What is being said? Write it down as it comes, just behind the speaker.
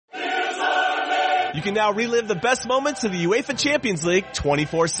You can now relive the best moments of the UEFA Champions League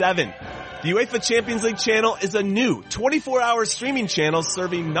 24/7. The UEFA Champions League channel is a new 24-hour streaming channel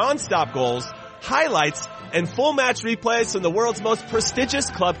serving non-stop goals, highlights, and full match replays from the world's most prestigious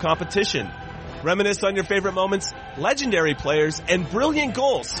club competition. Reminisce on your favorite moments, legendary players, and brilliant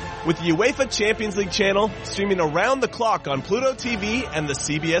goals with the UEFA Champions League channel streaming around the clock on Pluto TV and the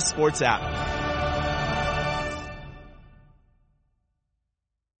CBS Sports app.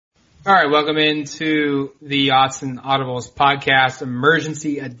 All right, welcome into the Odds and Audibles podcast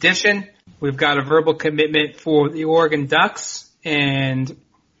emergency edition. We've got a verbal commitment for the Oregon Ducks, and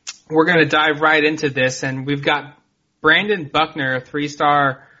we're going to dive right into this. And we've got Brandon Buckner, a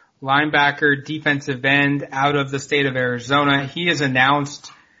 3-star linebacker, defensive end out of the state of Arizona. He has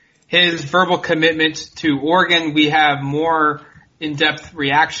announced his verbal commitment to Oregon. We have more in-depth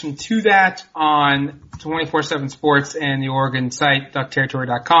reaction to that on 24/7 Sports and the Oregon site,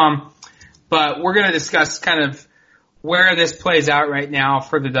 duckterritory.com. But we're going to discuss kind of where this plays out right now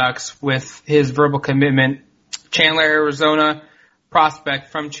for the Ducks with his verbal commitment. Chandler, Arizona, prospect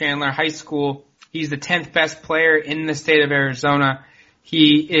from Chandler High School. He's the 10th best player in the state of Arizona.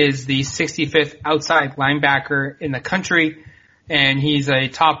 He is the 65th outside linebacker in the country, and he's a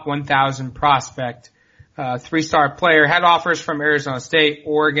top 1,000 prospect. 3-star player, had offers from Arizona State,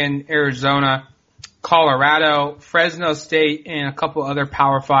 Oregon, Arizona, Colorado, Fresno State, and a couple other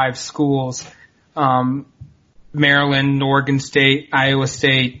Power 5 schools, Maryland, Oregon State, Iowa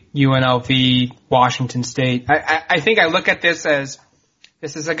State, UNLV, Washington State. I think I look at this as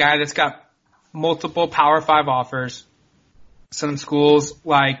this is a guy that's got multiple Power 5 offers. Some schools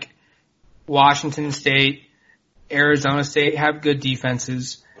like Washington State, Arizona State have good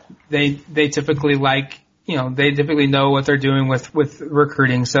defenses. They typically they typically know what they're doing with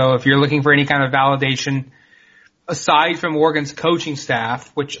recruiting. So if you're looking for any kind of validation, aside from Oregon's coaching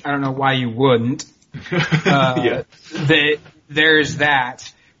staff, which I don't know why you wouldn't, there's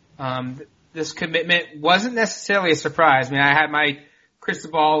that. This commitment wasn't necessarily a surprise. I mean, I had my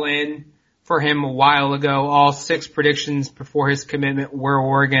crystal ball in for him a while ago. All 6 predictions before his commitment were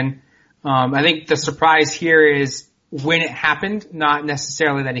Oregon. I think the surprise here is when it happened, not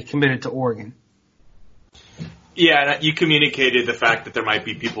necessarily that he committed to Oregon. Yeah, and you communicated the fact that there might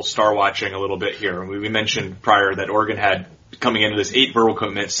be people star watching a little bit here. We mentioned prior that Oregon had, coming into this, 8 verbal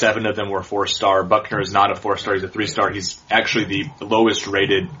commitments, 7 of them were 4-star. Buckner is not a 4-star, he's a 3-star. He's actually the lowest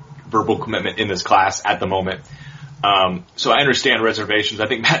rated verbal commitment in this class at the moment. So I understand reservations. I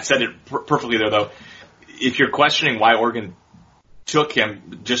think Matt said it perfectly there, though. If you're questioning why Oregon took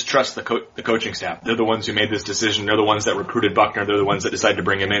him, just trust the coaching staff. They're the ones who made this decision. They're the ones that recruited Buckner. They're the ones that decided to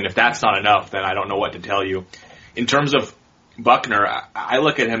bring him in. If that's not enough, then I don't know what to tell you. In terms of Buckner, I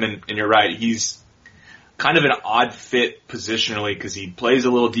look at him and you're right. He's kind of an odd fit positionally because he plays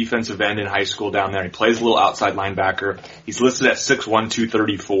a little defensive end in high school down there. He plays a little outside linebacker. He's listed at 6'1",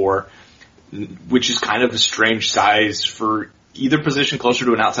 234, which is kind of a strange size for either position, closer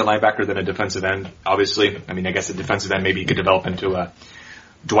to an outside linebacker than a defensive end, obviously. I mean, I guess a defensive end maybe he could develop into a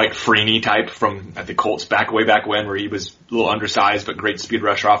Dwight Freeney type from the Colts way back when, where he was a little undersized but great speed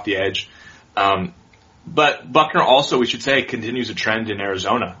rusher off the edge. But Buckner also, we should say, continues a trend in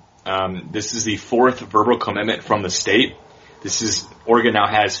Arizona. This is the 4th verbal commitment from the state. Oregon now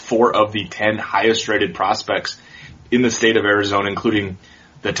has 4 of the 10 highest rated prospects in the state of Arizona, including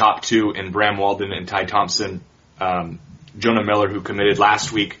the top 2 in Bram Walden and Ty Thompson. Jonah Miller, who committed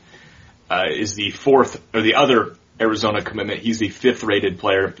last week, is the 4th, or the other Arizona commitment. He's the 5th rated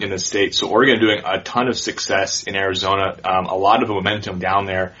player in the state. So Oregon doing a ton of success in Arizona, a lot of momentum down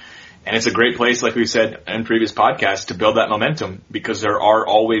there. And it's a great place, like we said in previous podcasts, to build that momentum because there are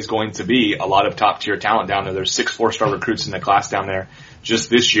always going to be a lot of top-tier talent down there. There's 6 4-star recruits in the class down there just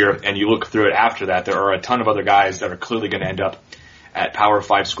this year, and you look through it after that, there are a ton of other guys that are clearly going to end up at Power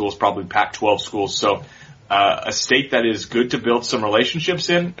 5 schools, probably Pac-12 schools. So a state that is good to build some relationships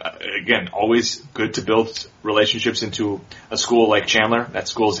in. Again, always good to build relationships into a school like Chandler. That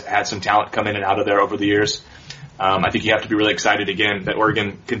school's had some talent come in and out of there over the years. I think you have to be really excited again that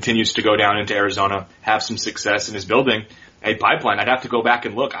Oregon continues to go down into Arizona, have some success, and is building a pipeline. I'd have to go back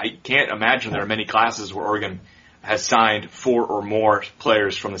and look. I can't imagine there are many classes where Oregon has signed 4 or more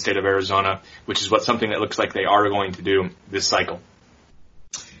players from the state of Arizona, which is something that looks like they are going to do this cycle.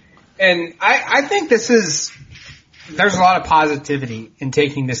 And I think there's a lot of positivity in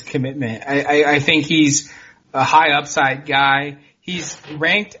taking this commitment. I think he's a high upside guy. He's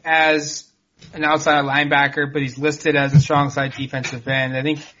ranked as an outside linebacker, but he's listed as a strong side defensive end. I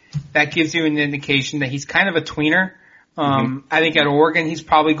think that gives you an indication that he's kind of a tweener. I think at Oregon, he's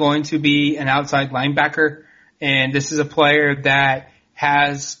probably going to be an outside linebacker. And this is a player that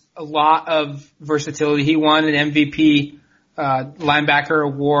has a lot of versatility. He won an MVP linebacker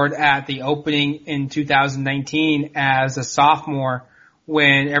award at the opening in 2019 as a sophomore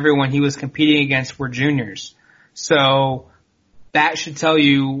when everyone he was competing against were juniors. So that should tell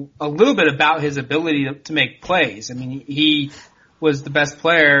you a little bit about his ability to make plays. I mean, he was the best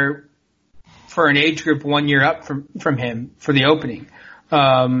player for an age group 1 year up from him for the opening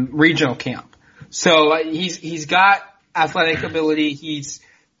regional camp. So he's got athletic ability. He's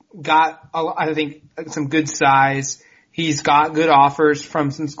got, I think, some good size. He's got good offers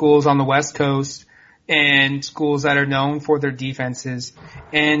from some schools on the West Coast and schools that are known for their defenses.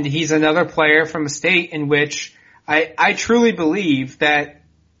 And he's another player from a state in which I truly believe that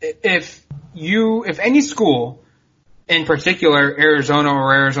if any school, in particular Arizona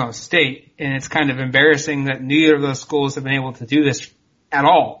or Arizona State, and it's kind of embarrassing that neither of those schools have been able to do this at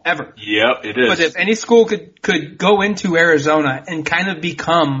all, ever. Yep, it is. But if any school could go into Arizona and kind of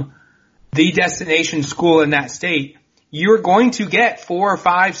become the destination school in that state, you're going to get 4 or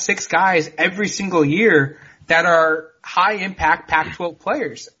 5, 6 guys every single year that are high impact Pac-12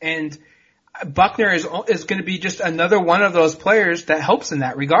 players. And Buckner is going to be just another one of those players that helps in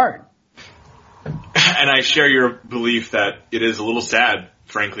that regard. And I share your belief that it is a little sad,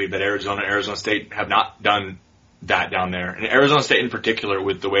 frankly, that Arizona and Arizona State have not done that down there. And Arizona State in particular,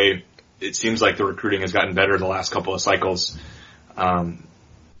 with the way it seems like the recruiting has gotten better the last couple of cycles.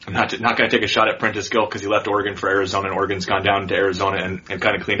 I'm not going to take a shot at Prentice Gill because he left Oregon for Arizona, and Oregon's gone down to Arizona and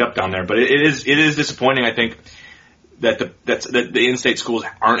kind of cleaned up down there. But it is disappointing, I think, that the in-state schools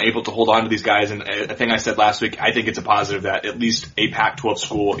aren't able to hold on to these guys. And a thing I said last week, I think it's a positive that at least a Pac-12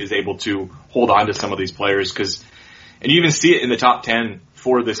 school is able to hold on to some of these players, and you even see it in the top 10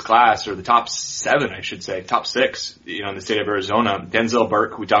 for this class, or the top 7, I should say, top 6, in the state of Arizona. Denzel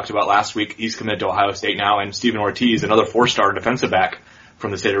Burke, we talked about last week, he's committed to Ohio State now, and Stephen Ortiz, another 4-star defensive back from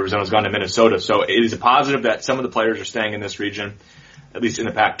the state of Arizona, has gone to Minnesota. So it is a positive that some of the players are staying in this region, at least in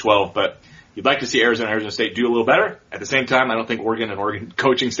the Pac-12, but you'd like to see Arizona and Arizona State do a little better. At the same time, I don't think Oregon and Oregon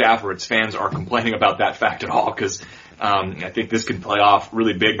coaching staff or its fans are complaining about that fact at all, because I think this can play off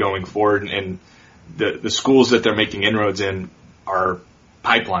really big going forward, and the schools that they're making inroads in are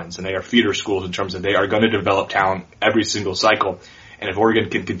pipelines, and they are feeder schools in terms of they are going to develop talent every single cycle. And if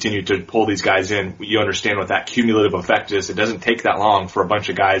Oregon can continue to pull these guys in, you understand what that cumulative effect is. It doesn't take that long for a bunch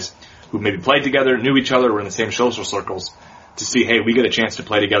of guys who maybe played together, knew each other, were in the same social circles, to see, hey, we get a chance to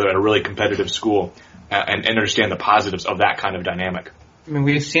play together at a really competitive school and understand the positives of that kind of dynamic. I mean,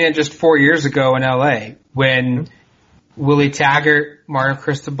 we've seen it just 4 years ago in LA when Willie Taggart, Mario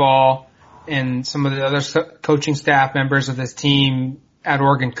Cristobal, and some of the other coaching staff members of this team at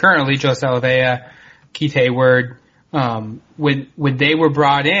Oregon currently, Joe Salavea, Keith Hayward, when they were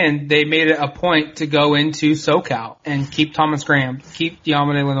brought in, they made it a point to go into SoCal and keep Thomas Graham, keep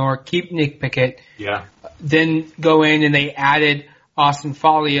Diamante Lenore, keep Nick Pickett. Yeah. Then go in and they added Austin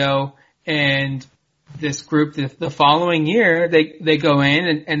Folio and this group the following year. They go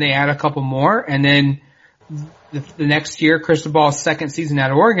in and they add a couple more, and then the next year, Cristobal's second season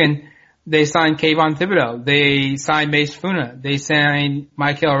at Oregon, they signed Kayvon Thibodeau. They signed Mace Funa. They signed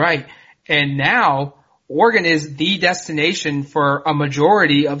Michael Wright. And now Oregon is the destination for a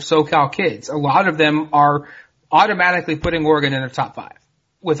majority of SoCal kids. A lot of them are automatically putting Oregon in their top 5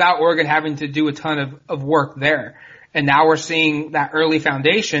 without Oregon having to do a ton of work there. And now we're seeing that early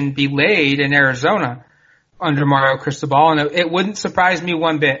foundation be laid in Arizona under Mario Cristobal. And it wouldn't surprise me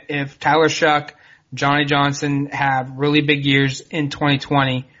one bit if Tyler Shuck, Johnny Johnson have really big years in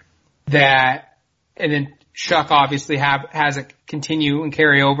 2020. And then Shuck obviously has it continue and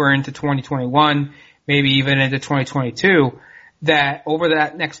carry over into 2021, maybe even into 2022, that over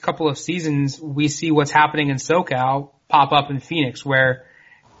that next couple of seasons, we see what's happening in SoCal pop up in Phoenix, where,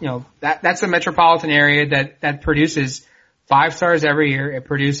 that's a metropolitan area that produces 5 stars every year. It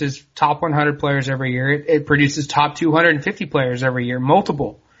produces top 100 players every year. It produces top 250 players every year,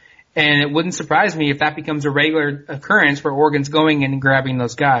 multiple. And it wouldn't surprise me if that becomes a regular occurrence where Oregon's going in and grabbing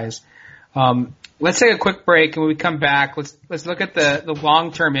those guys. Let's take a quick break, and when we come back, let's look at the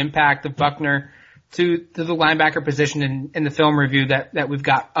long-term impact of Buckner to the linebacker position in the film review that we've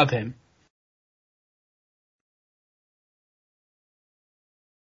got of him.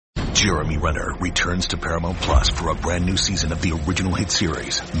 Jeremy Renner returns to Paramount Plus for a brand new season of the original hit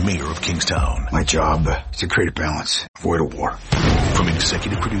series, Mayor of Kingstown. My job is to create a balance, avoid a war. From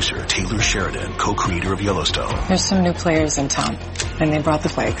executive producer Taylor Sheridan, co-creator of Yellowstone. There's some new players in town, and they brought the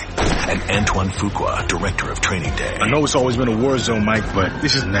plague. And Antoine Fuqua, director of Training Day. I know it's always been a war zone, Mike, but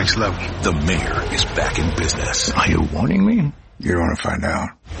this is next level. The Mayor is back in business. Are you warning me? You're going to find out.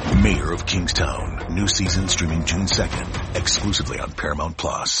 Mayor of Kingstown. New season streaming June 2nd, exclusively on Paramount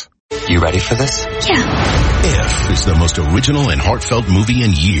Plus. You ready for this? Yeah. If is the most original and heartfelt movie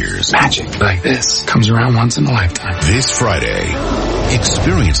in years. Magic like this comes around once in a lifetime. This Friday,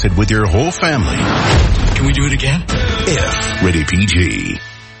 experience it with your whole family. Can we do it again? If, rated PG.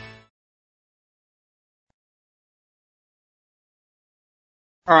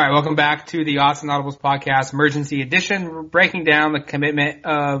 All right, welcome back to the Odds and Audibles podcast, emergency edition. We're breaking down the commitment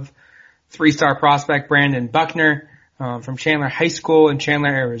of three-star prospect Brandon Buckner from Chandler High School in Chandler,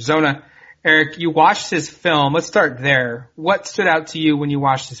 Arizona. Eric, you watched this film. Let's start there. What stood out to you when you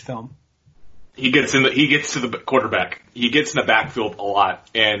watched this film? He gets to the quarterback. He gets in the backfield a lot,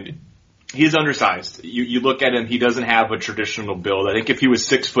 and he's undersized. You look at him, he doesn't have a traditional build. I think if he was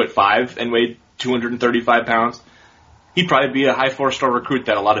 6'5" and weighed 235 pounds, he'd probably be a high 4-star recruit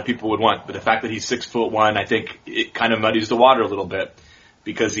that a lot of people would want. But the fact that he's 6'1", I think it kind of muddies the water a little bit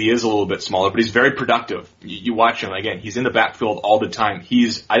because he is a little bit smaller, but he's very productive. You watch him, again, he's in the backfield all the time.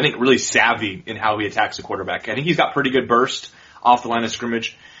 He's, I think, really savvy in how he attacks the quarterback. I think he's got pretty good burst off the line of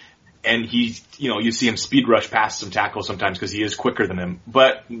scrimmage, and you see him speed rush past some tackles sometimes because he is quicker than him.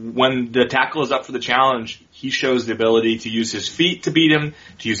 But when the tackle is up for the challenge, he shows the ability to use his feet to beat him,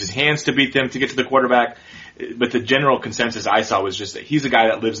 to use his hands to beat them, to get to the quarterback. But the general consensus I saw was just that he's a guy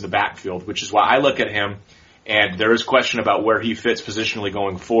that lives in the backfield, which is why I look at him, and there is question about where he fits positionally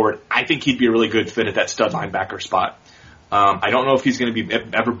going forward. I think he'd be a really good fit at that stud linebacker spot. I don't know if he's going to be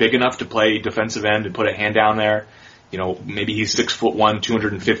ever big enough to play defensive end and put a hand down there. Maybe he's 6'1",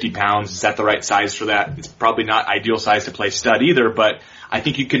 250 pounds. Is that the right size for that? It's probably not ideal size to play stud either, but I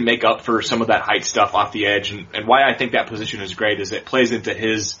think you can make up for some of that height stuff off the edge. And why I think that position is great is it plays into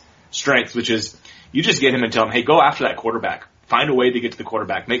his strengths, which is you just get him and tell him, hey, go after that quarterback. Find a way to get to the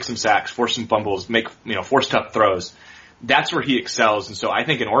quarterback. Make some sacks, force some fumbles, force tough throws. That's where he excels. And so I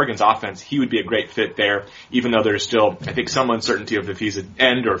think in Oregon's offense, he would be a great fit there, even though there's still, I think, some uncertainty of if he's an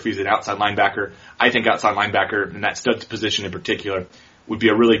end or if he's an outside linebacker. I think outside linebacker, in that stud position in particular, would be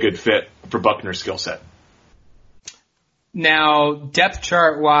a really good fit for Buckner's skill set. Now, depth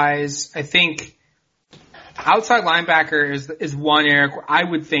chart-wise, I think outside linebacker is one area where I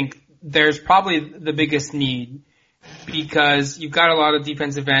would think there's probably the biggest need because you've got a lot of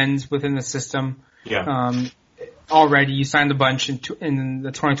defensive ends within the system. Yeah. Already, you signed a bunch in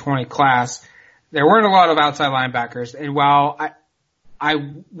the 2020 class. There weren't a lot of outside linebackers, and while I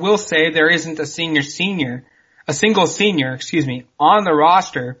will say there isn't a single senior on the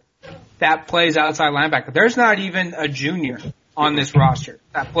roster that plays outside linebacker. There's not even a junior on this roster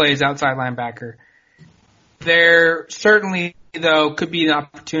that plays outside linebacker. There certainly, though, could be an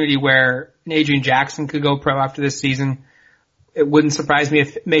opportunity where an Adrian Jackson could go pro after this season. It wouldn't surprise me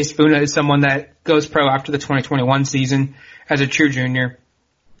if Mace Funa is someone that goes pro after the 2021 season as a true junior.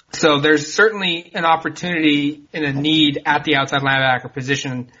 So there's certainly an opportunity and a need at the outside linebacker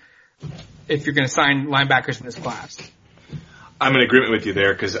position if you're going to sign linebackers in this class. I'm in agreement with you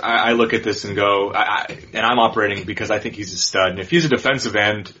there because I look at this and go, and I'm operating because I think he's a stud. And if he's a defensive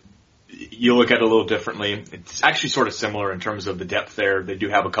end, you look at it a little differently. It's actually sort of similar in terms of the depth there. They do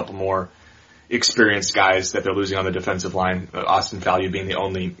have a couple more experienced guys that they're losing on the defensive line, Austin Fallu being the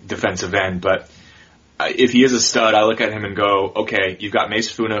only defensive end. But if he is a stud, I look at him and go, okay, you've got Mace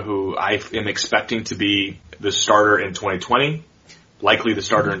Funa, who I am expecting to be the starter in 2020, likely the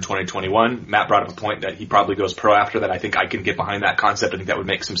starter in 2021. Matt brought up a point that he probably goes pro after that. I think I can get behind that concept. I think that would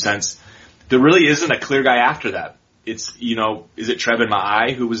make some sense. There really isn't a clear guy after that. It's, is it Trevin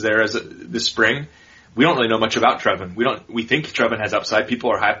Ma'ai who was there this spring? We don't really know much about Trevin. We think Trevin has upside.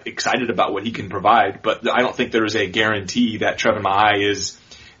 People are excited about what he can provide, but I don't think there is a guarantee that Trevin Ma'ai is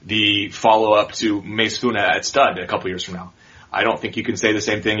the follow-up to Mace Funa at stud a couple years from now. I don't think you can say the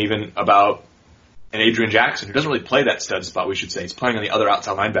same thing even about an Adrian Jackson, who doesn't really play that stud spot, we should say. He's playing on the other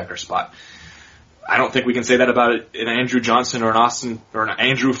outside linebacker spot. I don't think we can say that about an Andrew Johnson or an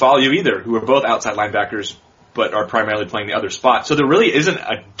Andrew Fallu either, who are both outside linebackers, but are primarily playing the other spot. So there really isn't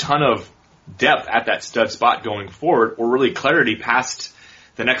a ton of depth at that stud spot going forward, or really clarity past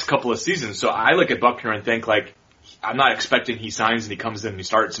the next couple of seasons. So I look at Buckner and think, I'm not expecting he signs and he comes in and he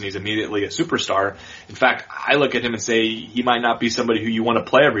starts and he's immediately a superstar. In fact, I look at him and say he might not be somebody who you want to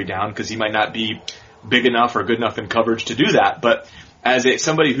play every down because he might not be big enough or good enough in coverage to do that. But as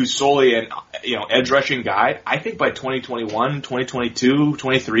somebody who's solely an edge rushing guy, I think by 2021, 2022,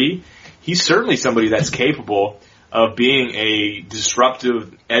 23, he's certainly somebody that's capable of being a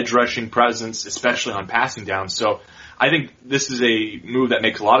disruptive edge rushing presence, especially on passing downs. So I think this is a move that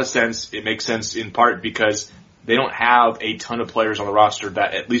makes a lot of sense. It makes sense in part because they don't have a ton of players on the roster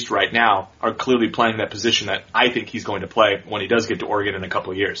that, at least right now, are clearly playing that position that I think he's going to play when he does get to Oregon in a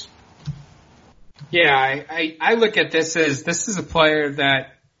couple of years. Yeah, I look at this is a player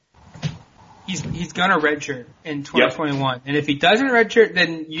that he's going to redshirt in 2021. Yep. And if he doesn't redshirt,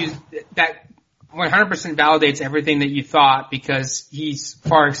 then that 100% validates everything that you thought, because he's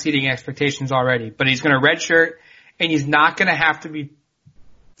far exceeding expectations already. But he's going to redshirt, and he's not going to have to be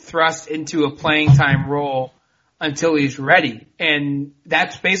thrust into a playing time role until he's ready. And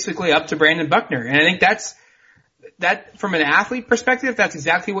that's basically up to Brandon Buckner. And I think that from an athlete perspective, that's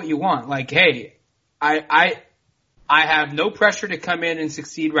exactly what you want. Like, hey, I have no pressure to come in and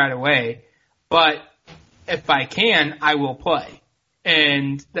succeed right away, but if I can, I will play.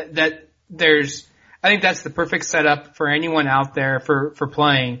 And I think that's the perfect setup for anyone out there for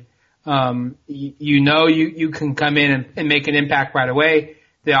playing. You can come in and make an impact right away.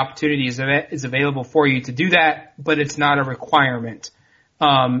 The opportunity is available for you to do that, but it's not a requirement.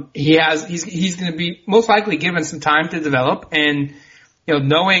 He's going to be most likely given some time to develop, and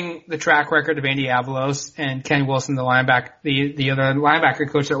knowing the track record of Andy Avalos and Ken Wilson, the other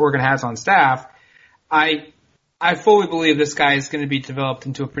linebacker coach that Oregon has on staff, I fully believe this guy is going to be developed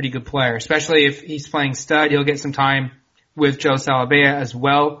into a pretty good player, especially if he's playing stud. He'll get some time with Joe Salavea as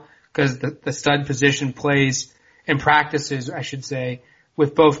well, because the stud position plays and practices, I should say,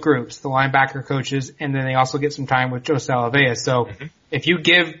 with both groups, the linebacker coaches, and then they also get some time with Joe Salavea. So if you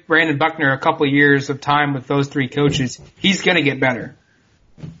give Brandon Buckner a couple of years of time with those three coaches, he's going to get better.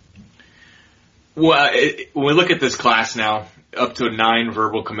 Well, when we look at this class now, up to 9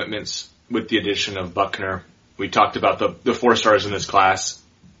 verbal commitments with the addition of Buckner. We talked about the 4 stars in this class.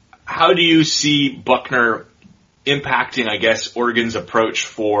 How do you see Buckner impacting, I guess, Oregon's approach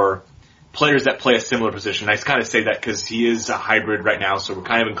for players that play a similar position? I kind of say that because he is a hybrid right now, so we're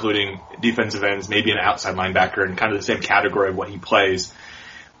kind of including defensive ends, maybe an outside linebacker, in kind of the same category of what he plays.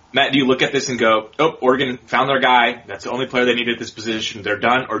 Matt, do you look at this and go, oh, Oregon found their guy, that's the only player they needed at this position, they're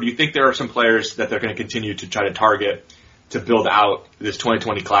done? Or do you think there are some players that they're going to continue to try to target to build out this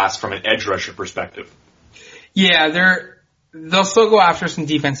 2020 class from an edge rusher perspective? Yeah, they'll still go after some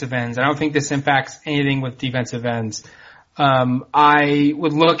defensive ends. I don't think this impacts anything with defensive ends. I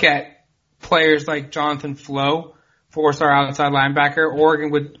would look at players like Jonathan Flo, 4-star outside linebacker.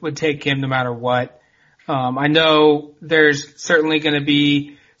 Oregon would take him no matter what. I know there's certainly going to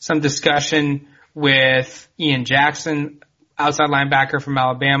be some discussion with Ian Jackson, outside linebacker from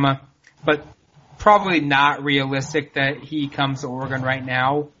Alabama, but probably not realistic that he comes to Oregon right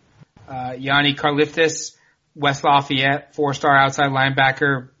now. Yanni Karliftis, West Lafayette, 4-star outside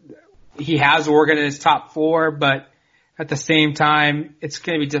linebacker. He has Oregon in his top 4, but at the same time, it's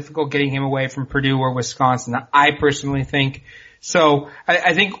going to be difficult getting him away from Purdue or Wisconsin, I personally think. So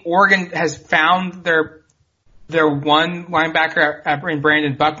I think Oregon has found their one linebacker in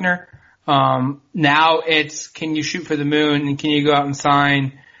Brandon Buckner. Now it's, can you shoot for the moon, and can you go out and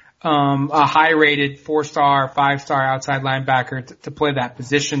sign a high-rated 4-star, 5-star outside linebacker to play that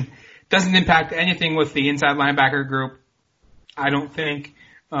position? Doesn't impact anything with the inside linebacker group, I don't think.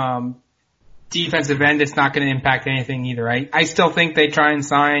 Defensive end, it's not going to impact anything either. I still think they try and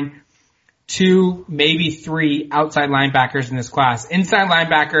sign 2, maybe 3 outside linebackers in this class. Inside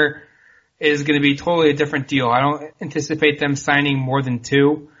linebacker is going to be totally a different deal. I don't anticipate them signing more than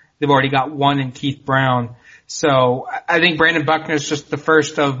 2. They've already got 1 in Keith Brown. So I think Brandon Buckner is just the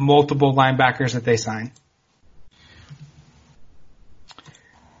first of multiple linebackers that they sign.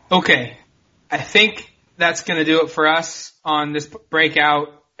 Okay, I think that's going to do it for us on this breakout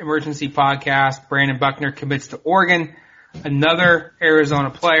emergency podcast. Brandon Buckner commits to Oregon, another Arizona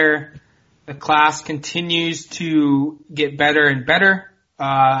player. The class continues to get better and better.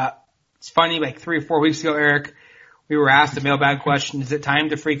 It's funny, like 3 or 4 weeks ago, Eric, we were asked a mailbag question, is it time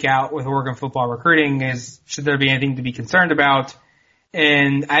to freak out with Oregon football recruiting? Should there be anything to be concerned about?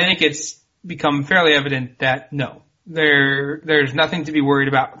 And I think it's become fairly evident that no. There's nothing to be worried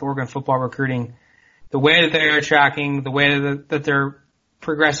about with Oregon football recruiting. The way that they're tracking, the way that they're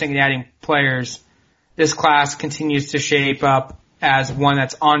progressing and adding players, this class continues to shape up as one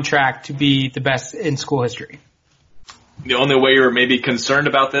that's on track to be the best in school history. The only way you're maybe concerned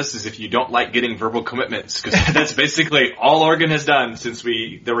about this is if you don't like getting verbal commitments, because that's basically all Oregon has done since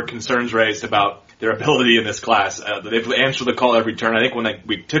there were concerns raised about their ability in this class. They've answered the call every turn. I think when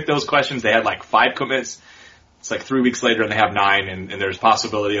we took those questions, they had like 5 commits. It's like 3 weeks later and they have 9, and there's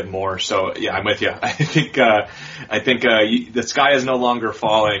possibility of more. So yeah, I'm with you. I think the sky is no longer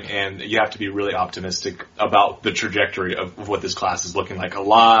falling, and you have to be really optimistic about the trajectory of what this class is looking like. A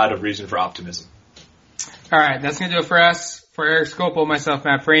lot of reason for optimism. All right, that's going to do it for us. For For Eric Scopel, myself,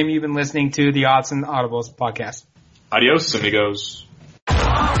 Matt Frame, you've been listening to the Odds and Audibles podcast. Adios, amigos.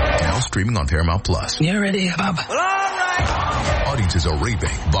 Now streaming on Paramount Plus. You ready, Bob? Well, all right. Audiences are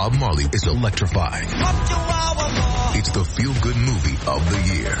raving. Bob Marley is electrifying. It's the feel-good movie of the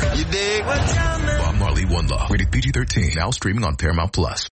year. You dig? Bob Marley, One Love. Rated PG-13. Now streaming on Paramount Plus.